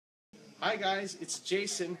Hi guys, it's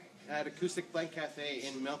Jason at Acoustic Blend Cafe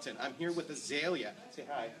in Milton. I'm here with Azalea. Say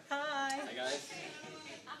hi. Hi. Hi guys.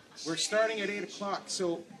 We're starting at 8 o'clock,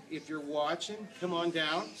 so if you're watching, come on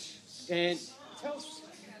down and tell us,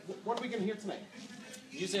 what are we going to hear tonight?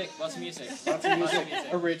 Music, lots of music. Lots of music.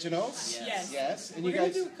 Originals? Yes. Yes. And We're you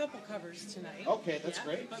going guys to do a couple covers tonight. Okay, that's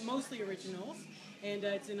great. But mostly originals. And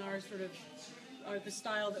it's in our sort of the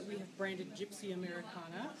style that we have branded Gypsy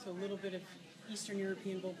Americana. So a little bit of Eastern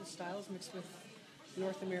European vocal styles mixed with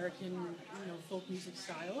North American, folk music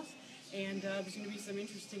styles. And there's going to be some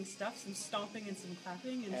interesting stuff, some stomping and some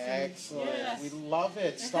clapping. And Excellent. Yes. We love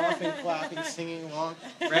it. Stomping, clapping, singing along.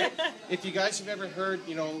 Right? If you guys have ever heard,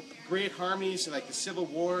 great harmonies like the Civil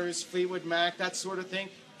Wars, Fleetwood Mac, that sort of thing,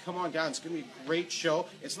 come on down. It's going to be a great show.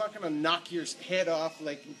 It's not going to knock your head off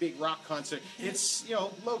like a big rock concert. It's,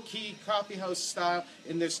 low-key coffee house style,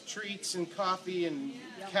 and there's treats and coffee and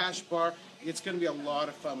cash bar. It's going to be a lot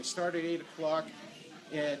of fun. We start at 8 o'clock.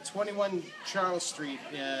 21 Charles Street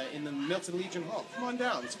in the Milton Legion Hall. Come on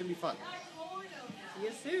down. It's going to be fun.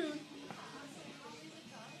 See you soon.